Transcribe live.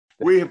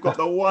We have got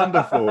the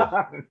wonderful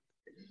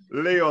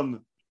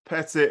Leon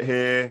Pettit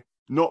here,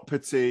 not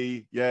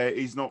Petit. Yeah,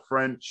 he's not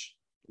French.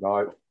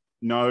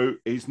 No,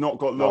 he's not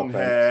got long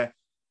hair.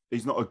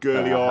 He's not a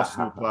girly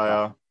Arsenal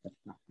player.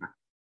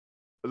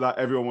 Like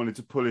everyone wanted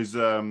to pull his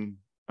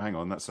hang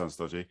on, that sounds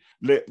dodgy.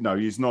 No,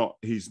 he's not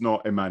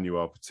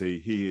Emmanuel Petit.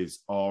 He is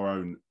our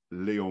own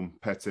Leon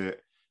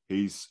Pettit.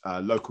 He's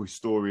a local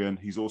historian.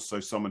 He's also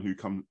someone who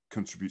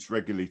contributes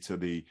regularly to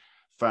the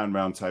fan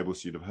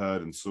roundtables you'd have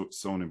heard and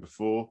saw him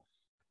before.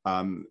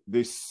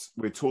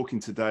 We're talking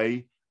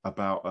today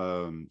about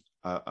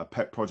a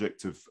pet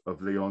project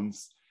of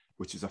Leon's,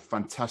 which is a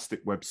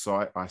fantastic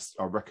website. I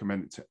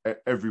recommend it to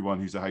everyone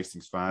who's a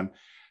Hastings fan,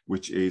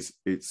 it's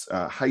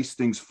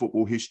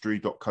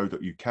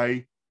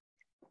hastingsfootballhistory.co.uk.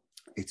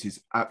 It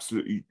is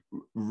absolutely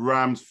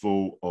rammed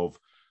full of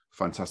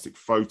fantastic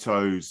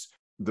photos,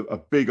 a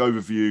big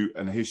overview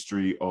and a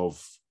history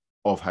of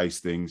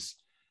Hastings.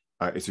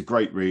 It's a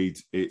great read.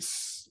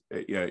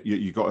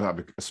 You've got to have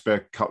a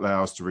spare couple of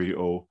hours to read it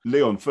all.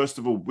 Leon, first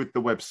of all, with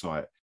the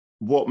website,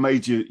 what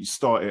made you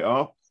start it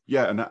up?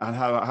 Yeah, and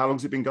how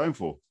long's it been going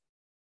for?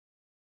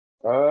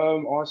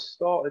 I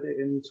started it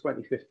in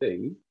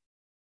 2015,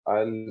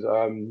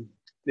 and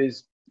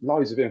there's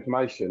loads of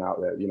information out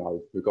there,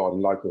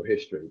 regarding local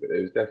history, but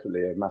there was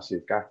definitely a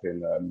massive gap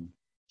in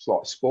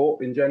like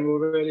sport in general,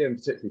 really, and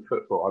particularly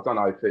football. I don't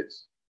know if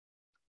it's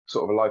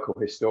sort of a local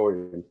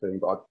historian thing,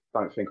 but I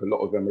don't think a lot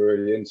of them are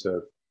really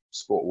into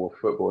sport or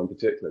football in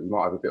particular. You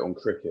might have a bit on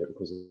cricket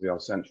because of the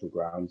old central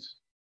grounds.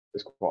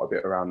 There's quite a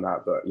bit around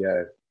that, but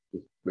yeah,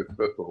 with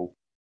football,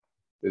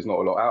 there's not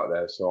a lot out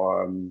there. So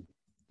I've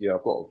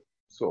got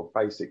sort of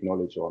basic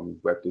knowledge on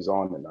web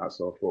design and that.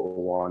 So I thought,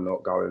 well, why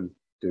not go and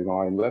do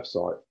my own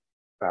website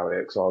about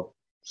it? Because I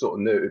sort of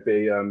knew it would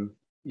be,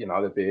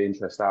 there'd be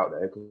interest out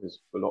there because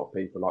a lot of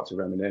people like to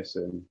reminisce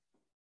and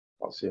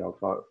like see old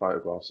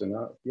photographs and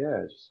that.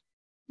 Yeah, just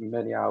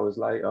many hours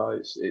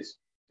later, it's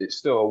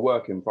still a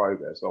work in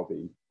progress. I'll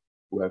be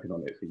working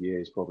on it for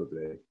years,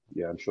 probably.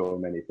 Yeah, I'm sure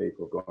many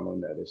people have gone on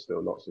there. There's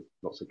still lots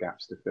of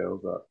gaps to fill.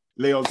 But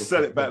Leon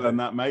said it better than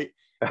that, mate.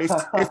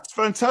 It's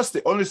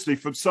fantastic, honestly,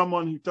 from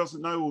someone who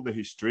doesn't know all the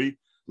history.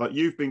 Like,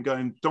 you've been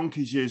going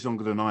donkey's years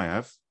longer than I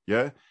have,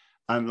 yeah.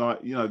 And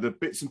the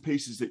bits and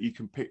pieces that you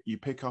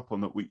pick up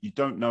on that you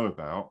don't know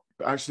about.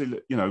 But actually,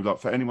 like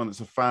for anyone that's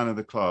a fan of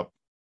the club,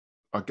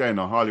 again,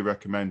 I highly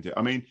recommend it.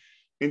 I mean,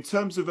 in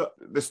terms of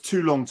there's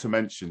too long to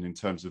mention in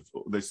terms of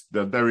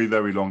the very,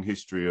 very long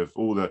history of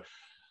all the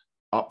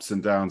ups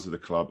and downs of the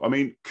club. I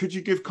mean, could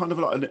you give kind of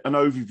like an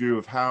overview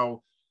of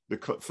how the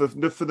club, for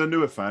the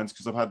newer fans,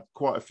 because I've had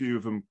quite a few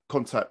of them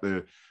contact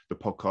the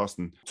podcast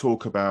and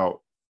talk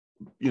about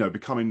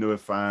becoming newer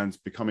fans,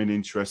 becoming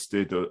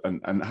interested,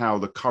 and how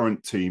the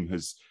current team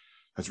has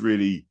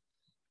really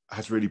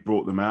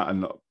brought them out,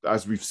 and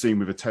as we've seen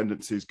with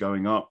attendances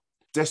going up,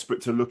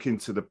 desperate to look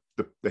into the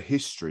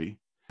history.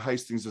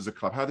 Hastings as a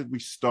club, how did we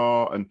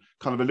start, and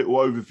kind of a little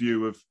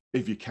overview of,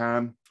 if you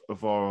can,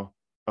 of our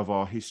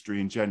history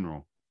in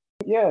general.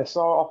 Yeah,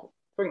 so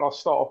I think I'll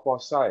start off by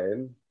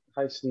saying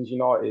Hastings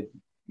United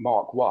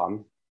Mark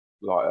 1,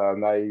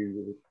 they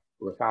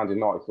were founded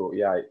in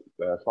 1948,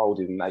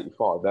 folded in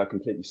 85. They're a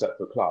completely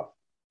separate club.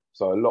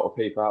 So a lot of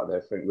people out there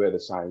think we're the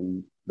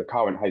same. The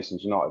current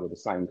Hastings United are the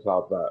same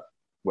club that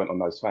went on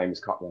those famous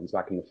cup runs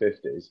back in the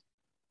 50s.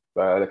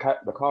 But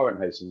the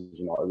current Hastings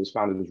United was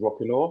founded as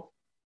Rock'n'Roll.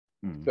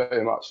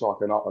 Very much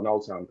like an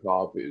Old Town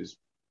club. It was,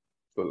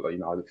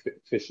 the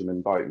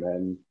fishermen,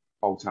 boatmen,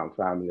 Old Town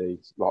family.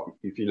 Like,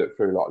 if you look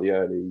through like the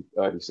early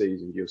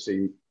seasons, you'll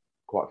see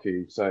quite a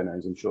few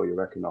surnames I'm sure you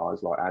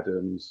recognise, like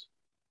Adams,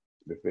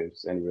 if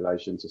it's any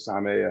relation to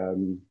Sammy,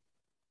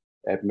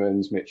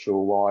 Edmonds,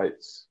 Mitchell,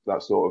 White,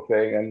 that sort of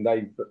thing. And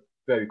they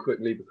very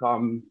quickly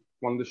become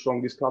one of the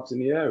strongest clubs in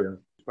the area.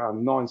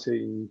 Around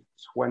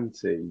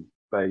 1920,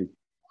 they'd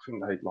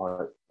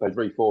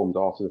reformed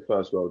after the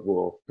First World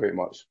War, pretty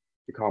much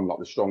become like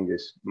the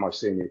strongest,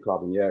 most senior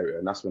club in the area,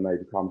 and that's when they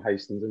become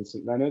Hastings and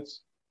St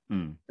Leonard's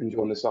and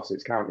joined the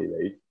Sussex County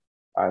League,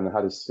 and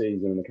had a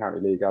season in the County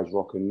League as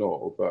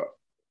Rock'n'Roll, but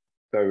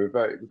they were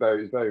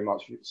very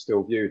much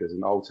still viewed as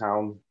an Old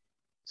Town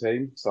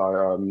team. So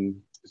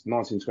it's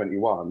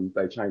 1921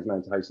 they changed the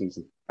name to Hastings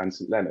and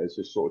St Leonard's,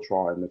 just sort of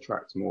try and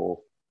attract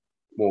more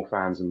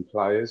fans and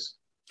players.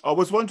 I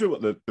was wondering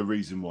what the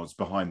reason was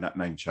behind that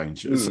name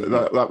change.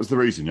 That was the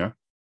reason, yeah?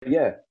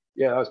 Yeah,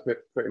 that was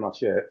pretty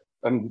much it.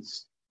 And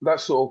that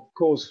sort of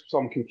caused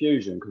some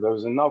confusion because there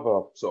was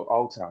another sort of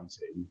Old Town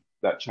team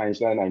that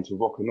changed their name to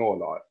Rock'n'Roll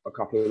like a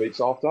couple of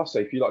weeks after. So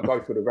if you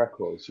go through the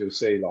records, you'll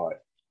see the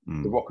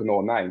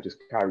Rock'n'Roll name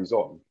just carries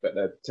on, but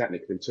they're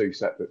technically two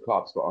separate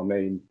clubs. But I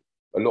mean,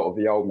 a lot of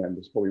the old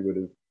members probably would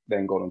have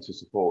then gone on to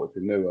support with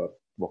the newer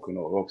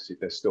Rock'n'Roll. Obviously,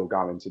 they're still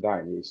going today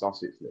in the East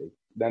Sussex League.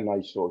 Then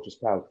they sort of just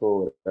ploughed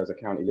forward as a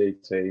county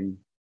league team,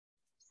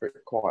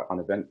 quite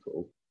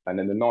uneventful. And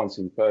then the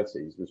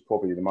 1930s was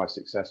probably the most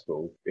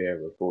successful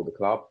era for the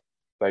club.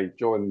 They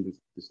joined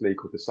this league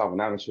called the Southern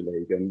Amateur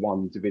League and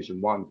won Division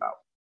 1 about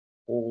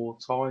 4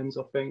 times,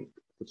 I think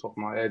the top of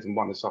my head, and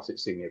won the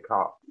Sussex Senior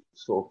Cup,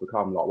 sort of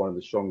become like one of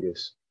the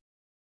strongest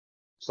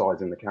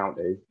sides in the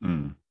county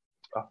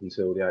up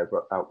until the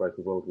outbreak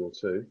of World War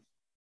II,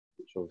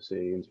 which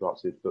obviously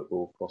interrupted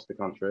football across the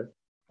country.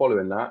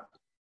 Following that,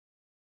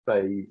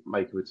 they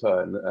make a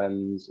return,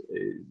 and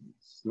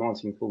it's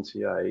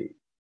 1948,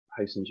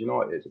 Hastings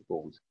United are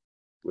formed,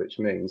 which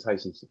means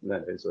Hastings St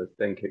Leonard's are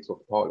then kicked off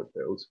the pilot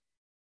field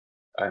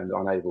and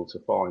unable to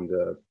find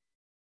a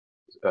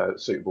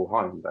suitable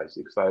home,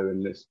 basically. So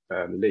in this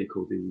league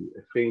called the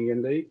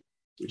Athenian League,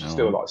 which is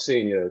still like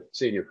senior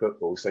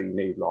football, so you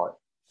need like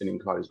an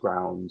enclosed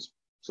ground,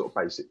 sort of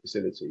basic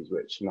facilities,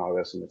 which no one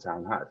else in the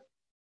town had.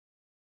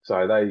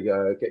 So they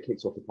get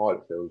kicked off the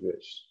pilot field,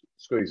 which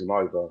screws them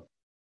over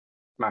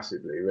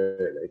massively,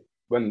 really.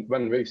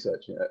 When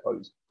researching it, it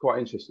was quite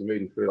interesting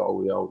reading through like,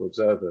 all the old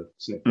Observer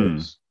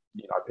snippets.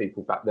 You know,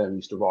 people back then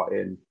used to write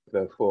in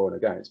the for and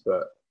against,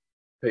 but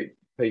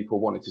people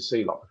wanted to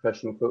see like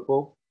professional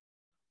football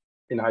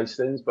in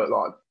Hastings, but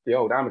like the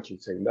old amateur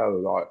team, they were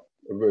like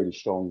a really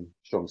strong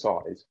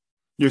side.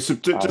 Yeah, so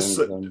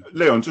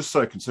Leon, just a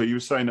second. So you were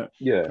saying that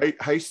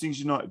Hastings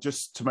United,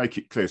 just to make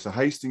it clear, so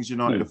Hastings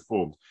United are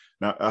formed.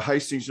 Now, are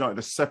Hastings United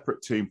a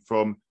separate team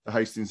from the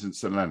Hastings and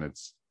St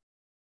Leonard's?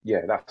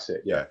 Yeah, that's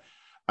it. Yeah.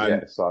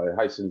 So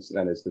Hastings St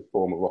Leonard's the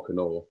former Rock and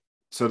Roll.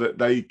 So that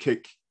they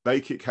kick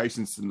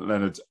Hastings St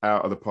Leonard's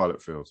out of the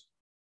pilot field.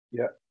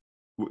 Yeah.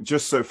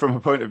 Just so from a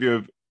point of view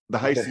of the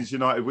Hastings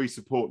United we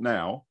support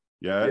now,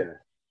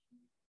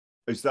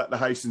 is that the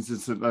Hastings and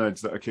St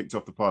Leonard's that are kicked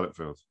off the pilot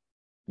field?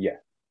 Yeah.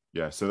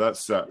 Yeah, so that's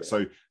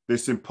so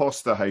this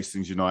imposter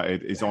Hastings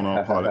United is on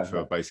our pilot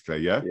field, basically.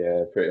 Yeah.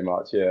 Yeah, pretty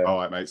much. Yeah. All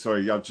right, mate.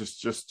 Sorry, I'm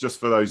just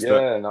for those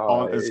that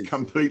aren't as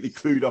completely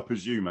clued up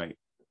as you, mate.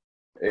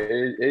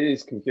 It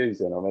is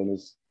confusing. I mean,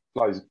 there's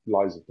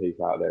loads of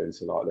people out there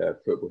into like their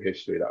football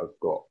history that have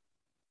got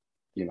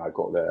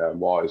their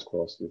wires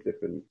crossed with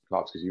different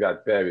clubs, because you've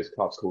had various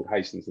clubs called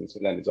Hastings and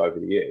St Leonard's over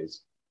the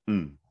years,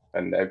 and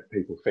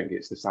people think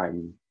it's the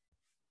same.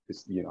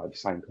 It's the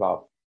same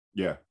club.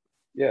 Yeah.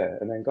 Yeah,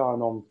 and then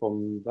going on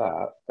from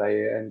that,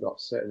 they end up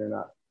settling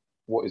at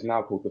what is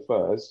now called the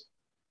Firs,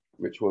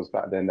 which was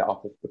back then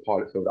the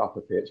pilot field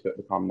upper pitch, but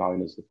become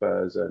known as the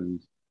Firs,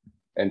 and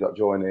end up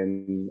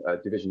joining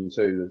Division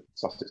 2, the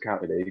Sussex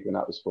County League, when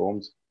that was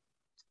formed.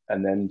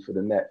 And then for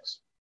the next,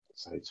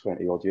 say,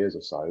 20 odd years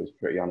or so, it was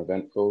pretty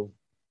uneventful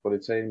for the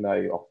team.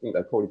 I think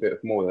they probably bit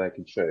of more than they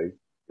could chew,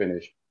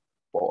 finished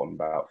bottom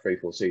about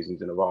 3-4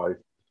 seasons in a row.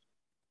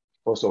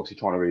 Also, obviously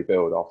trying to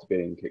rebuild after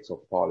being kicked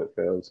off the pilot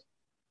field.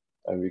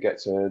 And we get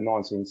to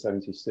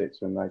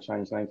 1976 when they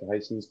changed name to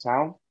Hastings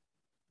Town,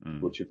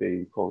 which would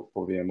be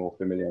probably a more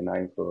familiar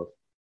name for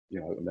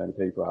many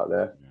people out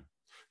there.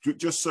 Yeah.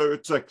 Just so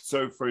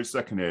for a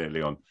second here,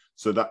 Leon.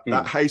 So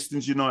that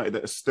Hastings United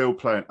that are still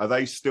playing, are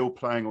they still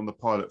playing on the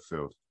pilot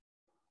field?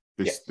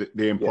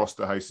 The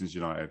imposter Hastings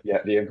United.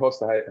 Yeah, the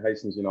imposter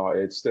Hastings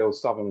United, still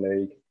Southern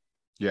League.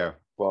 Yeah.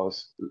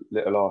 Whilst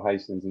Little R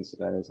Hastings and St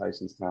Leonard's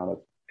Hastings Town are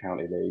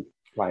County League,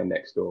 playing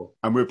next door.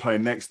 And we're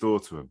playing next door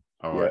to them.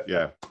 All right,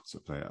 yeah. So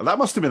that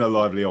must have been a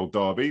lively old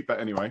derby, but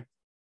anyway.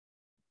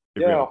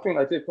 I think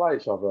they did play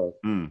each other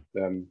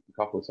a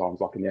couple of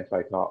times, like in the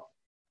FA Cup,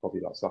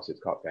 probably like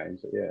Sussex Cup games.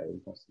 But yeah, it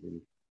must have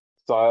been.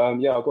 So I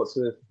got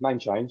to name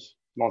change,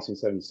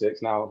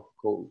 1976, now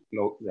called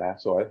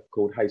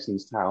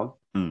Hastings Town.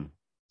 And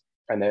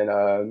then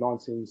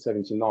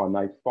 1979,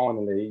 they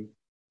finally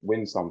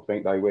win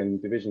something. They win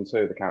Division 2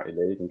 of the County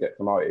League and get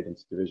promoted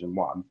into Division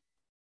 1.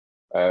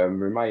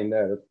 Remain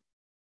there.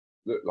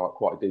 Looked like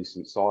quite a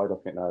decent side. I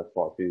think they had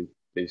quite a few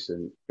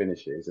decent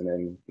finishes. And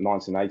then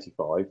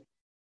 1985,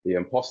 the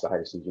imposter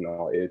Hastings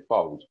United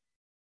fold.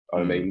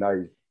 I mean,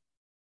 they.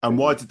 And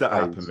why did that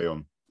happen,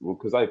 Leon? Well,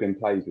 because they've been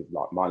plagued with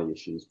like money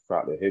issues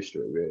throughout their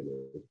history,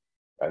 really.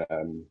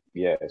 And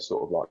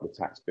sort of like the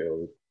tax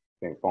bill,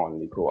 I think,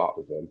 finally caught up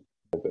with them.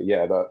 But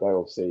yeah, they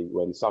obviously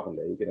were in the Southern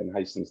League, and then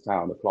Hastings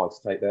Town applied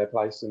to take their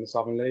place in the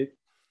Southern League.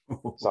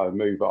 So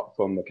move up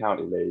from the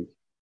County League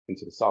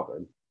into the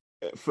Southern.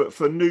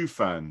 For new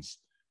fans,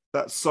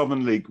 that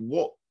Southern League,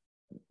 what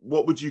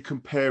would you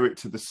compare it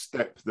to the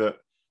step that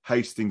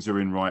Hastings are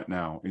in right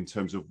now in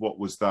terms of what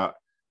was that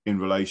in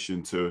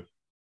relation to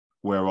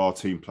where our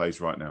team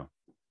plays right now?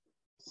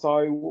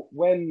 So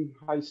when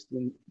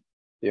the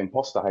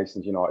imposter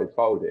Hastings United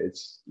folded,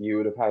 you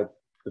would have had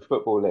the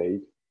Football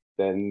League,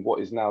 then what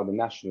is now the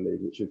National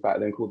League, which was back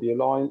then called the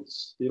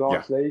Alliance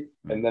League,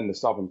 and then the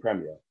Southern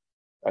Premier.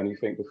 And you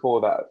think before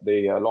that,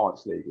 the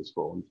Alliance League was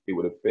formed, it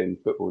would have been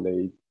Football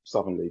League,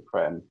 Southern League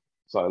Prem.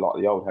 So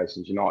like the old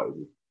Hastings United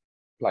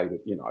played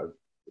at,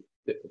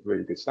 a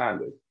really good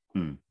standard.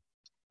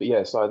 But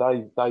yeah, so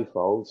they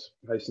fold,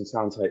 Hastings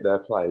Town take their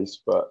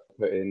place, but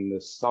put in the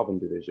Southern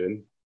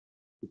Division,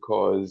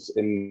 because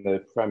in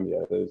the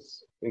Premier, I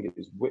think it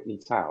was Whitney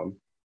Town,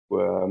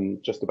 were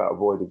just about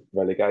avoided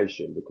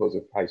relegation because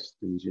of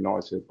Hastings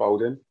United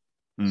folding.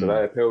 So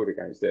they appealed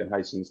against it, and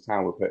Hastings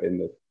Town were put in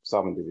the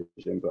Southern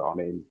Division, but I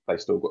mean, they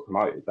still got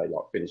promoted. They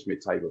finished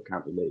mid-table of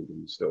County League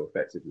and still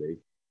effectively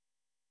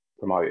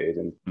promoted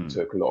and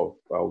took a lot of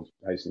old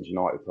Hastings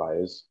United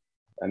players.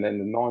 And then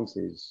the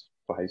 90s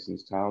for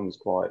Hastings Town was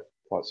quite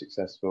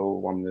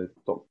successful. Won the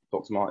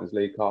Dr. Martin's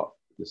League Cup,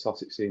 the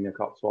Sussex Senior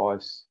Cup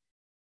twice,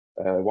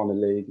 won the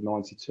league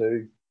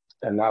 92.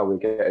 And now we're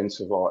getting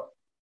to like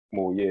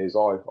more years.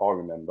 I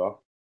remember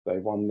they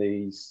won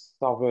the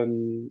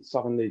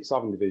Southern League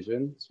Southern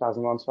Division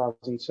 2001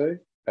 2002,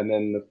 and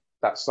then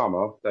that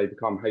summer they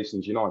become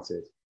Hastings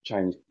United.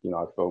 Changed, you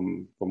know,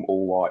 from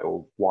all white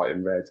or white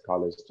and red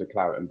colours to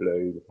claret and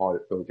blue. The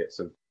pilot field gets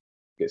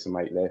a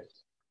mate lift.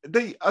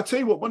 I'll tell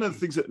you what. One of the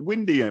things that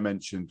Windy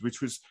mentioned,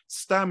 which was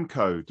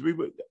Stamco.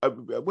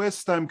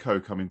 Where's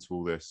Stamco come into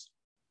all this?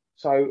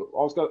 So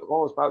I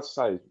was about to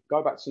say,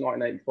 go back to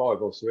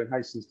 1985. Also, when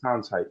Hastings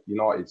Town take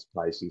United's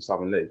place in the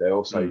Southern League, they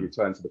also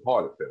returned to the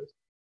pilot field,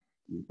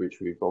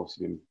 which we've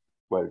obviously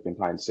been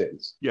playing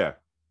since. Yeah.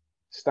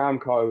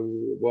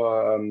 Stamco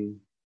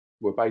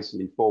were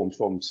basically formed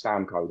from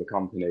Stamco, the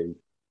company,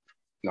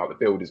 the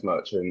builders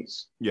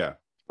merchants. Yeah.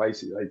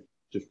 Basically, they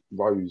just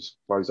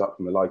rose up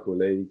from the local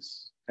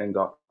leagues, end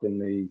up in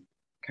the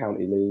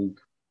county league,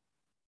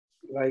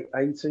 late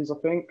 80s, I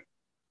think.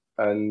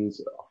 And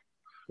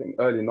I think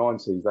early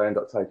 90s, they end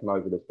up taking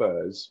over the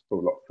Firs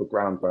for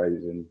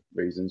groundbreaking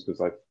reasons, because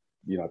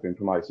they've been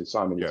promoted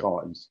so many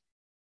times.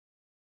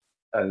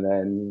 And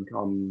then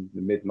come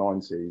the mid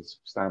 90s,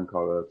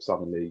 Stamco, a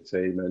Southern League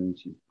team, and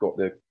you've got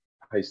the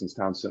Hastings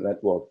Town St Leonard.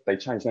 Well, they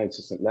changed name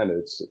to St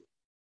Leonard's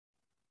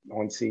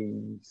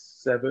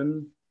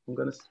 97. I'm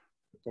going to.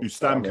 You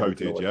Stamco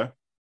did, yeah.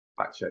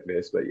 Fact check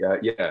this, but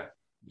yeah.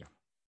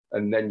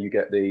 And then you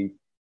get the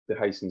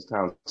Hastings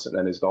Town St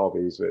Leonard's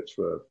derbies, which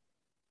were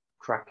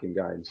cracking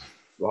games.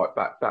 Like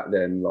back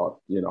then,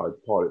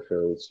 pilot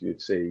fields, you'd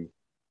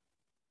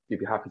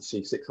be happy to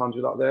see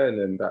 600 up there, and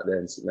then back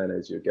then St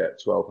Leonard's you'd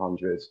get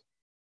 1200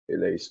 at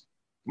least.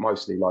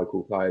 Mostly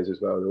local players as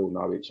well. They all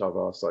know each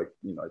other. So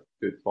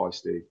good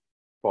feisty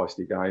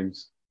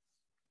games.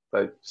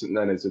 St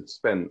Leonard's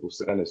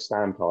St Leonard's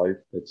Stamco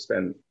had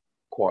spent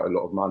quite a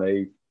lot of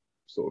money.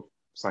 Sort of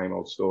same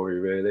old story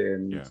really,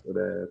 and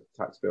their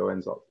tax bill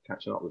ends up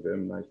catching up with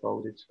them, and they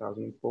folded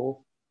 2004.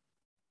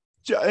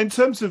 In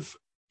terms of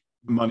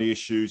money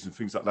issues and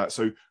things like that,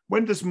 so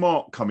when does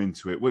Mark come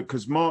into it?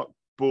 Because Mark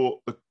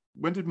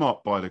when did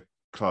Mark buy the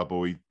club,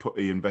 or he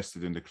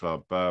invested in the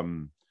club?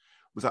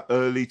 Was that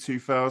early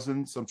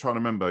 2000s? I'm trying to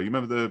remember. You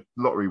remember the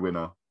lottery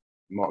winner?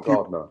 Mark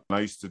Gardner. I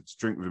used to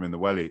drink with him in the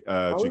Welly,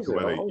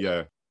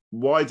 yeah.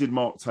 Why did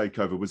Mark take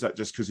over? Was that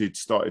just because he'd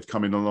started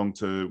coming along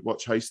to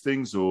watch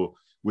Hastings, or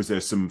was there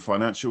some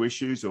financial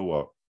issues, or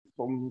what?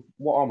 From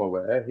what I'm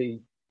aware,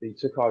 he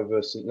took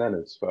over St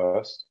Leonard's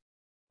first.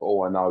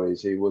 All I know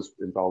is he was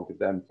involved with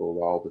them for a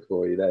while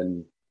before he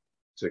then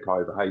took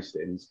over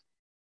Hastings,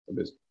 and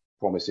was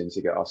promising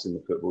to get us in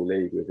the Football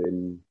League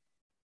within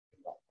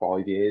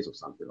 5 years or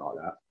something like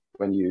that.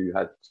 When you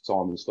had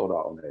Simon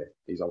Stoddart on here,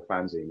 his old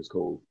fanzine was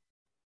called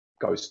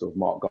Ghost of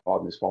Mark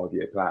Gardner's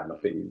 5-year plan. I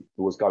think it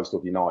was Ghost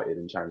of United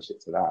and changed it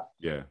to that.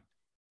 Yeah.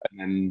 And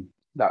then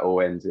that all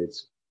ended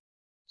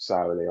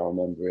sourly. I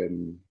remember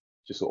him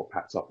just sort of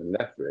packed up and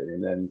left really.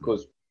 And then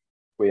because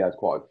we had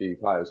quite a few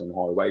players on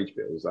high wage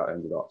bills, that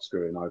ended up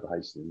screwing over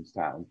Hastings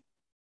Town.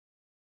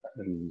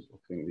 And I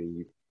think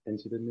we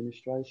entered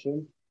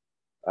administration.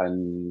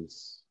 And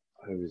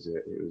who was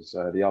it? It was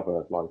the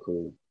other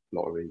local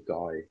lottery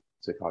guy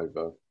took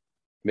over,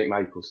 Mick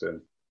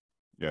Mapleson.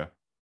 Yeah.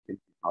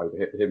 Over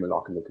him and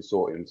like the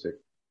consortium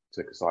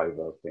took us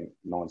over, I think,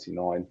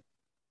 99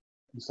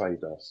 and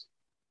saved us.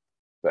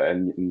 But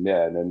and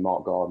then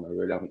Mark Gardner, I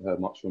really haven't heard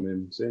much from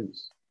him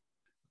since.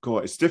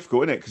 God, it's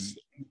difficult, isn't it?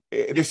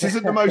 Because this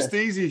isn't the most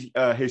easy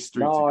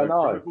history to go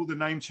through, with all the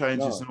name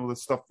changes and all the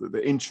stuff,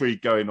 the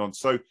intrigue going on.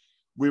 So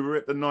we were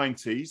at the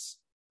 90s.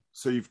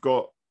 So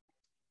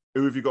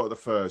who have you got at the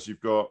Firs?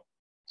 You've got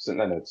St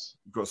Leonard's.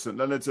 You've got St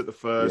Leonard's at the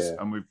Firs,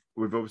 and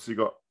we've obviously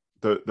got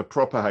the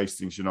proper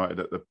Hastings United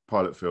at the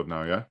pilot field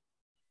now, yeah?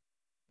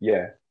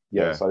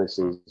 Yeah. So this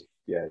is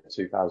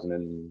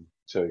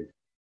 2002.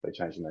 They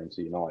changed the name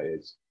to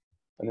United.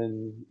 And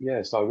then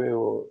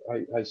so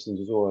Hastings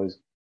was always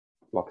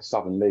like a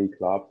Southern League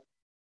club.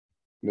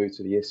 Moved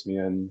to the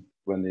Isthmian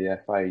when the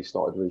FA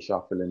started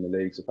reshuffling the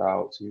leagues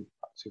about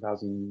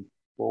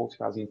 2004,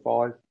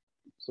 2005.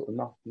 Sort of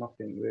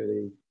nothing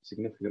really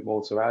significant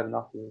more to add.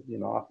 Nothing,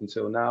 up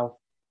until now.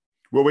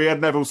 Well, we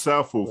had Neville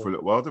Southall for a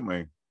little while, didn't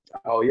we?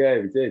 Oh yeah,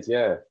 we did.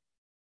 Yeah.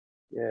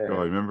 God,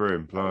 I remember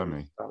him.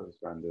 Blimey. That was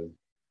random.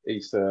 He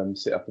used to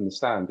sit up in the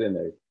stand,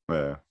 didn't he?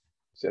 Yeah.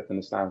 Sit up in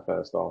the stand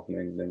first half,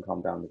 and then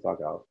come down the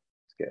dugout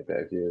to get a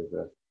better view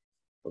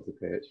of the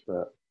pitch.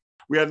 But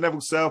we had Neville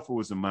Southall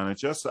as a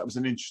manager, so that was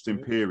an interesting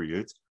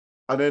period.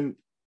 And then,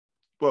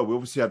 we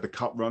obviously had the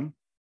cup run.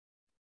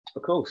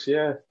 Of course,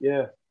 yeah.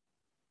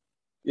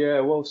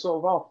 Well,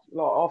 sort of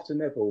after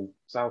Neville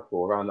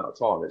Southall, around that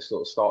time, it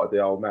sort of started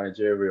the old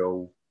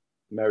managerial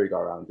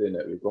merry-go-round, didn't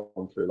it? We've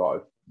gone through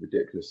like a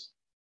ridiculous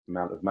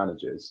amount of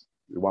managers.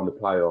 We won the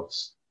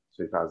playoffs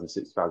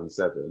 2006,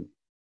 2007.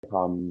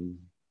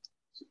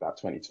 about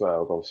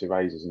 2012, obviously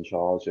Razor's in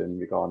charge, and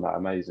we got on that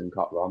amazing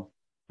cup run.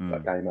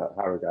 That game at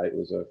Harrogate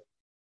was a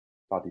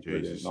bloody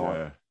brilliant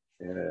night.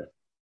 Yeah.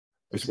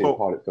 To see the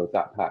pilot field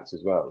that packed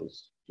as well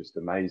was just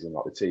amazing.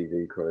 Like the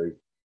TV crew,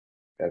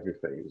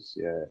 everything was,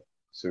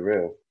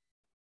 surreal.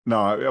 No,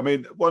 I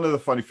mean, one of the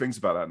funny things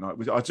about that night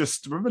was I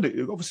just remember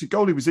it, obviously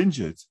goalie was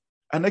injured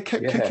and they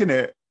kept kicking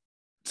it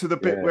to the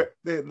bit where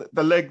the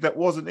leg that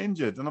wasn't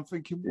injured. And I'm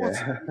thinking, what?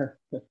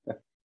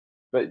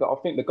 But I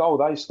think the goal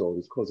they scored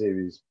was because he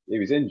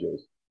was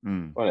injured.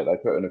 Wasn't it? They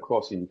put in a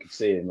cross and you could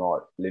see him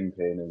like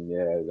limping, and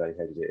they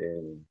headed it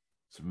in.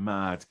 It's a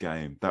mad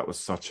game. That was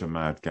such a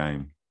mad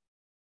game.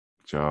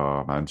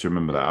 Oh, man, do you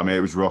remember that? I mean,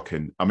 it was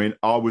rocking. I mean,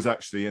 I was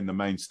actually in the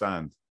main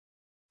stand.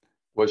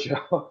 Was you?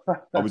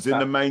 I was in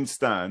the main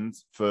stand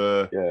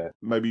for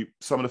maybe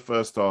some of the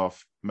first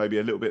half, maybe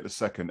a little bit of the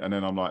second, and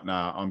then I'm like,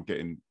 nah, I'm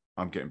getting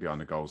behind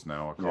the goals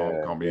now. I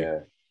can't be. Yeah.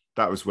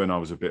 That was when I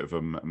was a bit of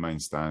a main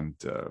stand.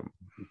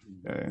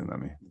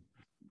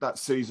 That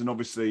season,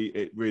 obviously,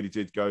 it really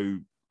did go.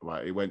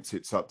 Well, it went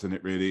tits up, didn't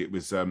it? Really, it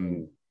was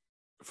in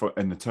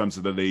the terms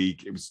of the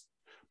league, it was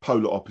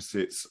polar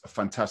opposites. A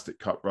fantastic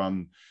cup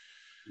run.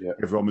 Yeah.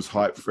 Everyone was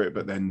hyped for it,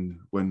 but then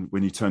when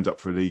you turned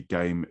up for a league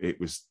game, it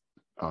was,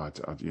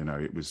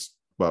 it was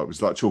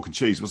like chalk and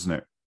cheese, wasn't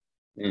it?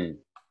 Yeah,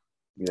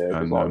 it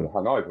was like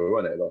hangover,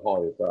 wasn't it? The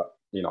high of that,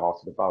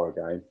 after the Borough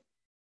game,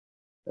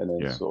 and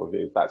then sort of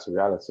it was back to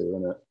reality,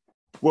 wasn't it?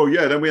 Well,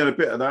 yeah. Then we had a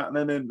bit of that,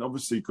 and then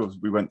obviously because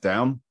we went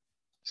down.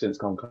 Since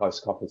come close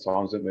a couple of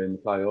times, didn't we, in the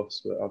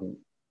playoffs, but I haven't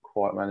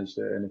quite managed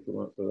it. And if it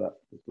weren't for that,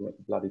 if it weren't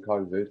for bloody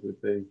COVID,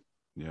 we'd be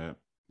at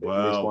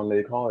least one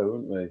league higher,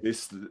 wouldn't we?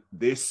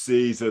 This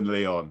season,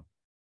 Leon.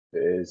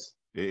 It is.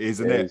 It is,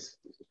 isn't it?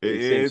 It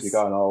seems to be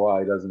going our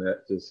way, doesn't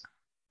it?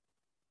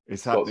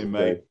 It's happening,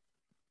 mate.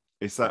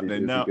 It's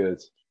happening now.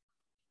 Good.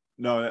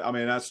 No, I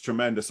mean that's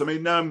tremendous. I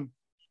mean,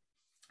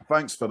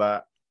 thanks for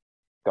that.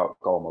 Go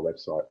on my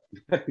website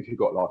if you've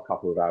got like a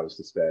couple of hours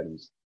to spend.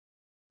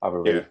 Have a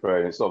read through.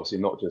 And it's obviously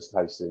not just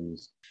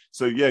Hastings.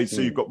 So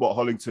you've got what,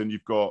 Hollington,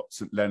 you've got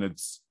St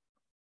Leonard's.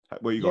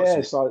 Where you got?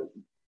 Yeah, so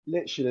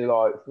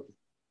literally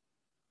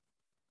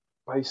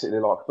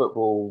basically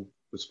football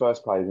was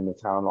first played in the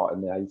town like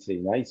in the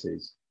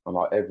 1880s, and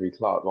like every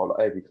club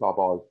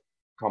I've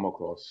come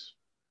across,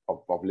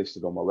 I've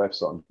listed on my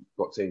website. I've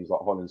got teams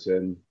like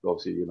Hollington,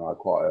 obviously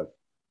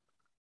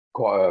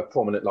quite a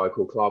prominent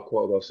local club,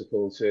 quite well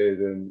supported,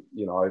 and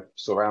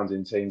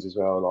surrounding teams as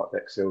well, like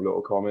Bexhill,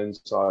 Little Commons.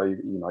 So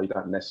you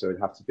don't necessarily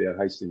have to be a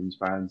Hastings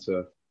fan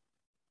to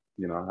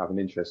have an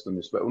interest in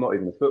this, but not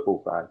even a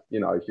football fan.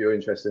 If you're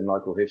interested in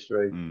local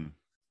history,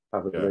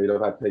 have a read.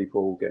 I've had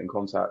people get in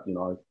contact,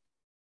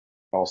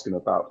 asking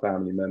about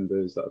family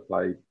members that have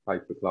played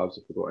for clubs,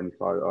 if they've got any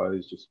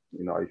photos. Just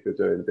if you're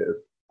doing a bit of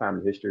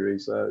family history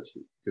research,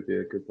 it could be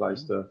a good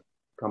place to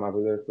come have a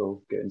look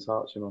or get in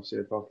touch, and I'll see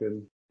if I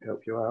can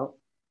help you out.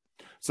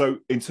 So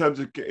in terms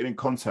of getting in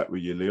contact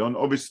with you, Leon,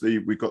 obviously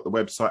we've got the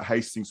website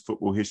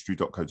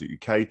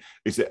hastingsfootballhistory.co.uk.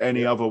 Is there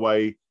any other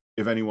way,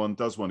 if anyone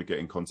does want to get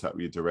in contact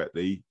with you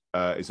directly,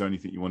 is there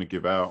anything you want to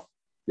give out?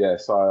 Yeah,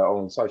 so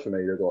on social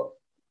media, I've got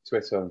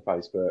Twitter and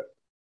Facebook.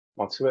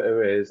 My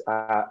Twitter is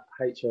at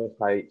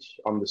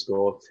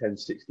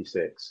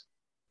HFH_1066.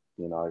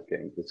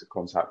 Getting the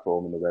contact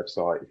form on the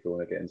website if you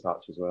want to get in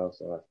touch as well.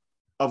 So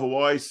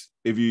otherwise,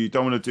 if you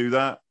don't want to do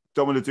that,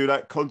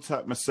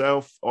 contact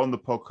myself on the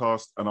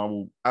podcast and I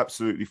will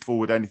absolutely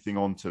forward anything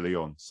on to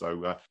Leon.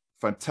 So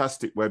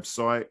fantastic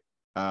website.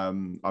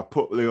 I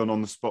put Leon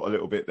on the spot a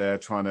little bit there,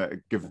 trying to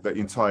give the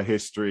entire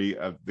history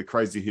of the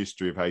crazy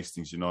history of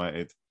Hastings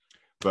United.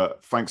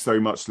 But thanks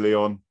very much,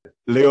 Leon.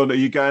 Leon, are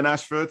you going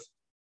Ashford?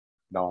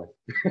 No.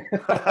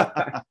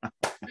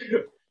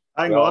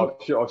 Hang on.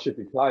 I should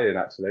be playing,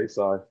 actually.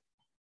 So,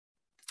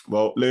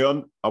 well,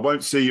 Leon, I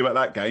won't see you at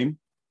that game.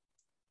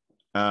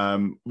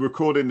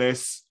 Recording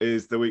this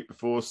is the week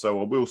before,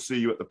 so I will see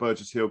you at the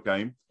Burgess Hill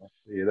game.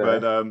 See you there.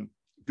 But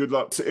good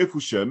luck to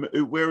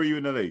Icklesham. Where are you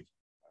in the league?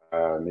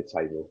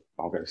 Mid-table.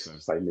 I'm going to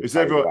say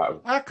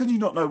mid-table. How can you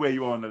not know where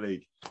you are in the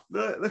league?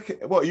 Look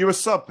at what, you're a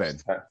sub then?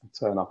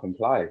 Turn up and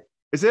play.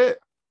 Is it?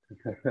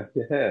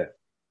 Yeah.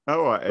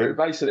 All right.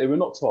 Basically, we're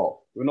not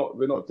top. We're not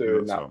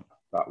doing that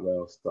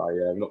well. So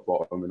yeah, we're not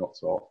bottom. We're not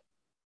top.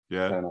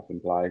 Yeah. Turn up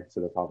and play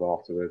to the pub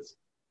afterwards.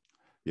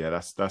 Yeah,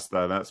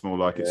 that's more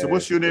like it. So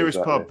what's your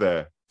nearest pub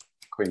there?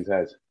 Queen's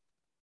Head.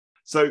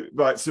 So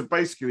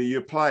basically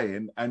you're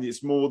playing and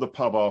it's more the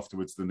pub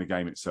afterwards than the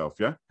game itself,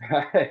 yeah?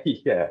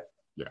 Yeah.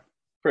 Yeah.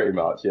 Pretty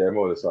much, yeah.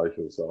 More the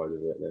social side of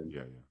it then.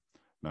 Yeah.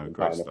 No,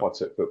 great stuff. If I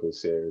took football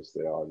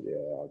seriously, I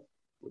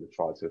would have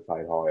tried to have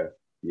played higher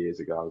years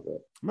ago.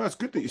 But well, it's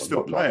good that you're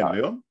still playing,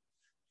 Leon.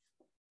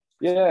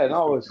 Yeah,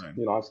 no, I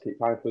just keep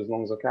playing for as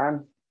long as I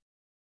can.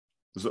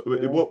 So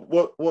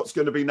what's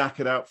going to be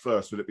knackered out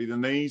first? Would it be the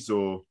knees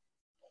or?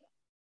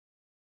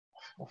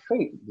 I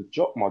think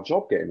my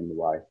job getting in the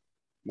way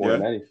more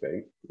than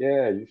anything.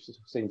 Yeah, you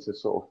seem to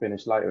sort of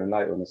finish later and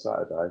later on a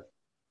Saturday.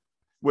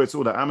 Well, it's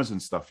all that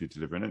Amazon stuff you're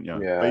delivering, isn't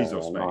you? Yeah,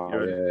 Bezos, mate.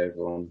 Yeah,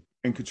 everyone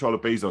in control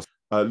of Bezos.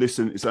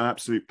 Listen, it's an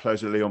absolute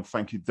pleasure, Leon.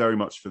 Thank you very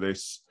much for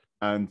this.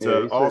 And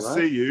Yeah, I'll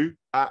see you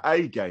at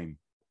A game.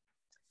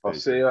 I'll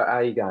see you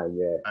at A game,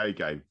 yeah. A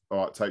game.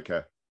 All right, take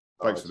care.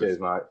 Thanks for this. Cheers,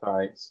 mate.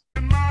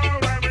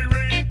 Thanks.